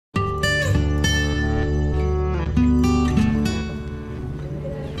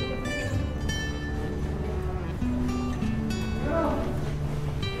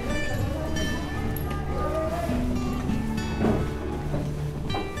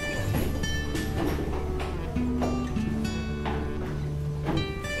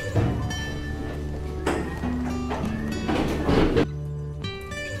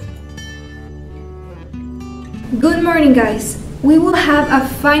Good morning, guys. We will have a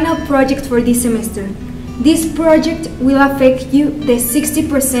final project for this semester. This project will affect you the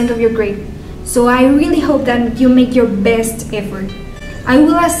 60% of your grade, so I really hope that you make your best effort. I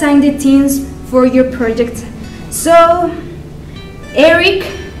will assign the teams for your project. So, Eric,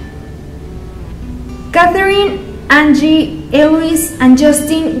 Catherine, Angie, Eloise, and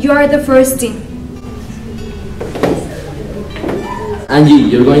Justin, you are the first team. Angie,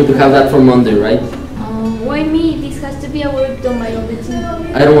 you're going to have that for Monday, right? Why me? This has to be a work done by all the team.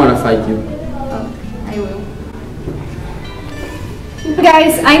 I don't want to fight you. Oh, I will.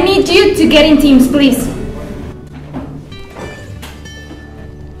 Guys, I need you to get in teams, please.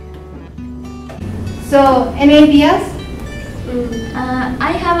 So, any ideas?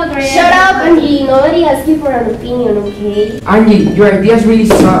 I have a great Shut up, Angie. Nobody asked you for an opinion, okay? Angie, your ideas really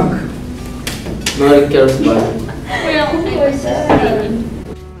suck. Nobody cares about it. Well, I was just saying.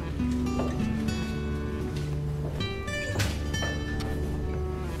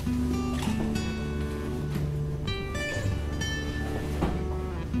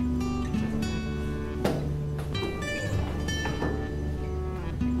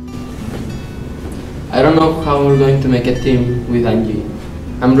 I don't know how we're going to make a team with Angie.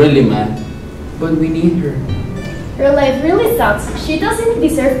 I'm really mad. But we need her. Her life really sucks. She doesn't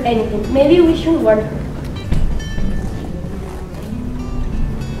deserve anything. Maybe we should warn her.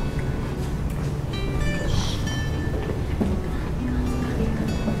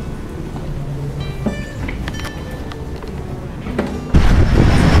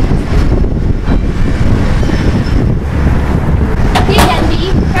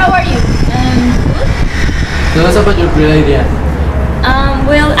 Tell us about your great idea.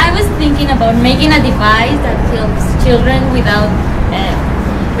 Well, I was thinking about making a device that helps children without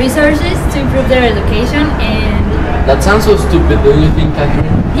resources to improve their education and... That sounds so stupid, don't you think, Catherine?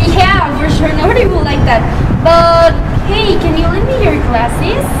 Yeah, for sure, nobody will like that. But, hey, can you lend me your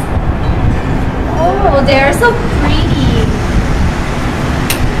glasses? Oh, they are so pretty.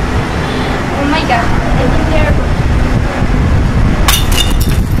 Oh my god, I think they are...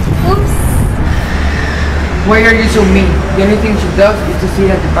 Oops. Why are you so mean? The only thing she does is to sit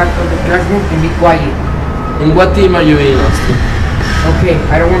at the back of the classroom and be quiet. In what team are you in, Austin? Okay,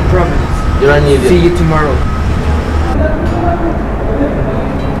 I don't want problems. You're an idiot. See you tomorrow.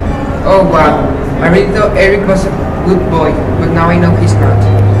 Oh wow, I really thought Eric was a good boy, but now I know he's not.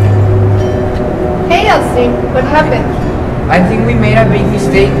 Hey, Austin, what happened? I think we made a big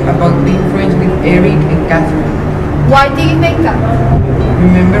mistake about being friends with Eric and Catherine. Why do you think that?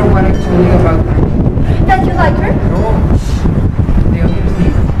 Remember what I told you about her? That you like her? No, the other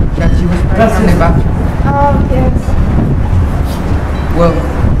thing, that she was crying from the bathroom. Oh, yes. Well,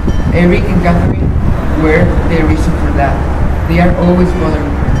 Eric and Catherine were the reason for that. They are always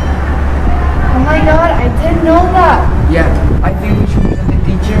bothering her. Oh my god, I didn't know that. Yeah, I think we should tell the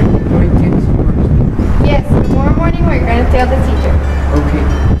teacher before it gets worse. Yes, tomorrow morning we're gonna tell the teacher. Okay.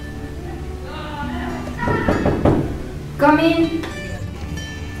 Come in.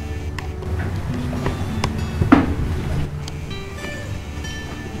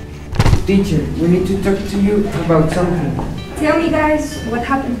 Teacher, we need to talk to you about something. Tell me, guys, what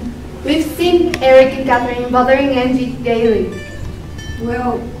happened? We've seen Eric and Catherine bothering Angie daily.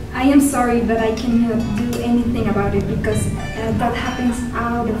 Well, I am sorry, but I cannot do anything about it because that happens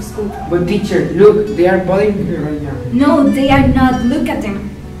out of school. But teacher, look, they are bothering her right now. No, they are not. Look at them.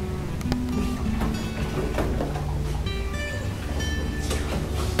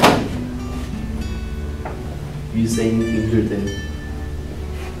 You say anything here, then.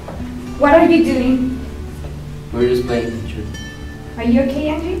 What are you doing? We're just playing, teacher. Are you okay,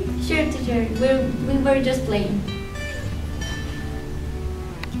 Angie? Sure, teacher. We were just playing.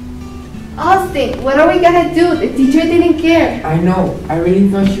 Austin, what are we gonna do? The teacher didn't care. I know, I really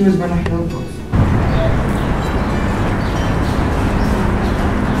thought she was gonna help us.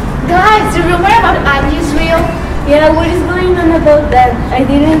 Guys, the rumor about Angie is real. Yeah, what is going on about that? I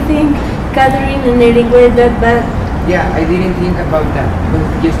didn't think Catherine and Eric were that bad. Yeah, I didn't think about that, but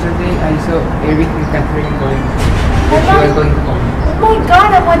yesterday I saw Eric and Catherine going when she was going home. Oh my god,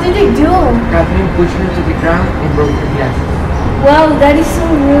 and what did they do? Catherine pushed her to the ground and broke her glasses. Wow, that is so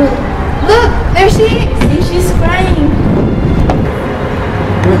rude. Look, there she is. See, she's crying.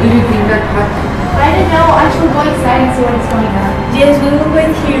 What do you think that happened? I don't know. I should go inside and see what's going on. Yes, we will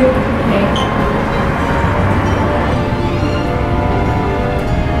wait here. Okay.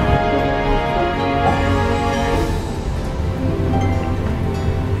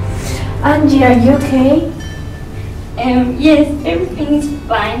 Angie, are you okay? Yes, everything is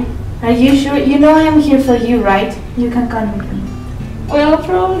fine. Are you sure? You know I am here for you, right? You can count with me. Well,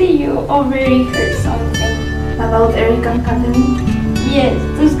 probably you already heard something. about Eric and Catherine? Yes,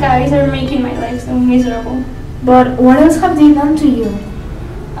 those guys are making my life so miserable. But what else have they done to you?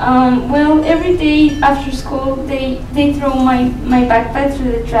 Well, every day after school, they throw my backpack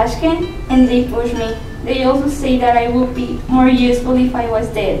through the trash can and they push me. They also say that I would be more useful if I was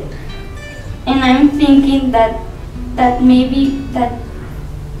dead. And I'm thinking that maybe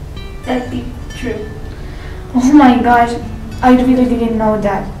that'd be true. Oh my gosh, I really didn't know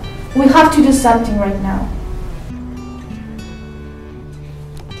that. We have to do something right now.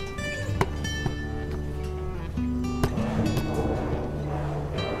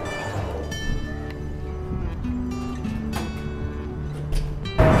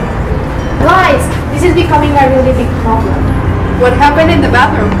 Guys, this is becoming a really big problem. What happened in the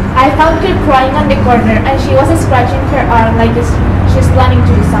bathroom? I found her crying on the corner and she was scratching her arm like she's planning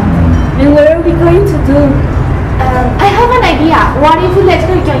to do something. And what are we going to do? I have an idea. What if we let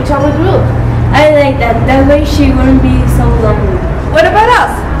her join to our group? I like that. That way she won't be so lonely. What about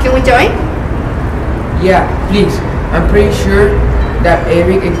us? Can we join? Yeah, please. I'm pretty sure that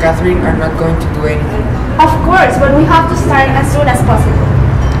Eric and Catherine are not going to do anything. Of course, but we have to start as soon as possible.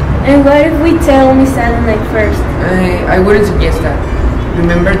 And what if we tell Miss Elena first? I wouldn't suggest that.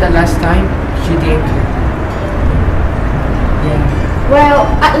 Remember the last time she didn't care. Yeah. Well,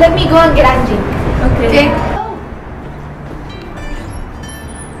 let me go and get Angie. Okay.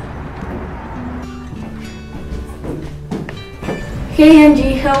 Hey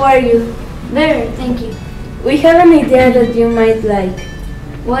Angie, how are you? Better, thank you. We have an idea that you might like.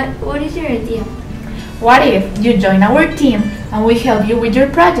 What is your idea? What if you join our team and we help you with your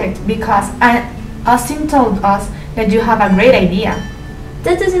project? Because Austin told us that you have a great idea.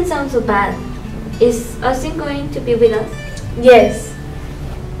 That doesn't sound so bad. Is Austin going to be with us? Yes.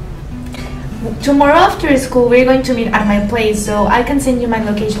 Tomorrow after school we're going to meet at my place, so I can send you my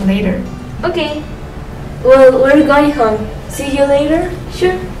location later. Okay. Well, we're going home. See you later?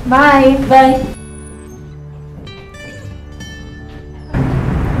 Sure. Bye. Bye.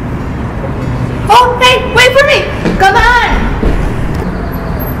 Oh, hey, wait for me! Come on!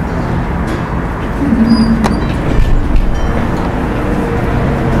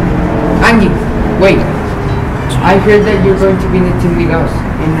 Angie, wait. I heard that you're going to be in the team with us,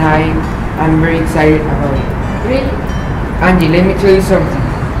 and I'm very excited about it. Really? Angie, let me tell you something.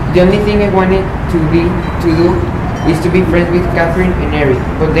 The only thing I wanted to do is to be friends with Catherine and Eric,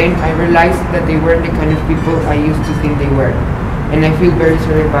 but then I realized that they weren't the kind of people I used to think they were, and I feel very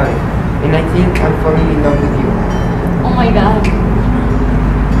sorry about it, and I think I'm falling in love with you. Oh my god.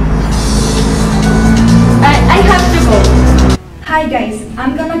 I have to go. Hi guys,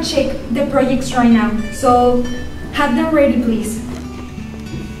 I'm gonna check the projects right now, so have them ready please.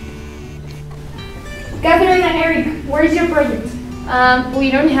 Catherine and Eric, where's your project? We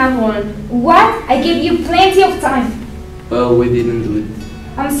don't have one. What? I gave you plenty of time. Well, we didn't do it.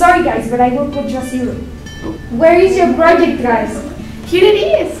 I'm sorry guys, but I will put you a 0. Oh. Where is your project guys? Here it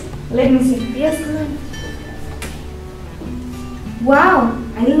is. Let me see. Yes, come on. Wow,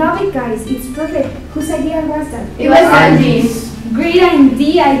 I love it guys, it's perfect. Whose idea was that? It was Angie's. Great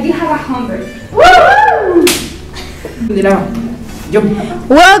idea, you have 100. Woo! Lira, jump.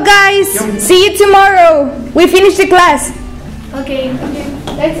 Well guys, see you tomorrow. We finished the class. Okay.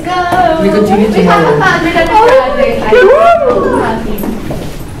 Let's go. We continue We have tomorrow. 100 project. I'm so happy.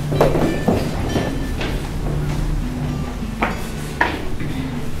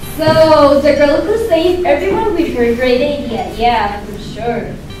 So, the girl who saved everyone with her great idea. Yeah, for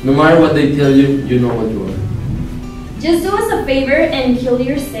sure. No matter what they tell you, you know what you are. Just do us a favor and kill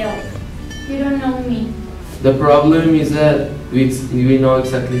yourself. You don't know me. The problem is that we know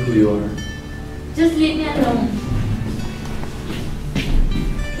exactly who you are. Just leave me alone.